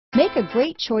Make a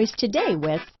great choice today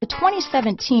with the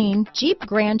 2017 Jeep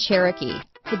Grand Cherokee.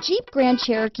 The Jeep Grand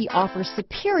Cherokee offers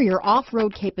superior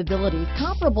off-road capability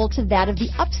comparable to that of the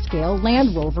upscale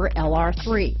Land Rover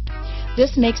LR3.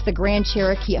 This makes the Grand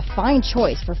Cherokee a fine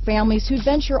choice for families who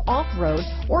venture off-road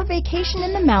or vacation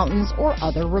in the mountains or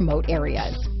other remote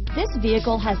areas. This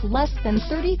vehicle has less than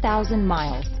 30,000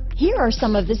 miles. Here are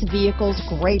some of this vehicle's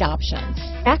great options: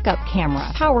 backup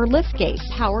camera, power liftgate,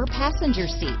 power passenger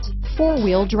seat,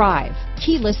 four-wheel drive,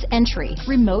 keyless entry,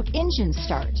 remote engine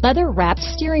start, leather-wrapped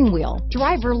steering wheel,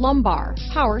 driver lumbar,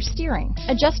 power steering,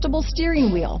 adjustable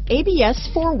steering wheel, ABS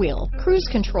four-wheel, cruise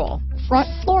control, front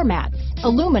floor mats,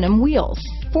 aluminum wheels,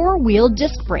 four-wheel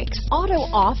disc brakes,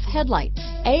 auto-off headlights,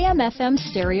 AM/FM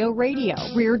stereo radio,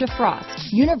 rear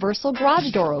defrost, universal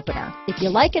garage door opener. If you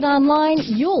like it online,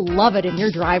 you'll love it in your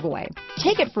driveway.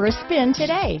 Take it for a spin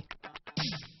today.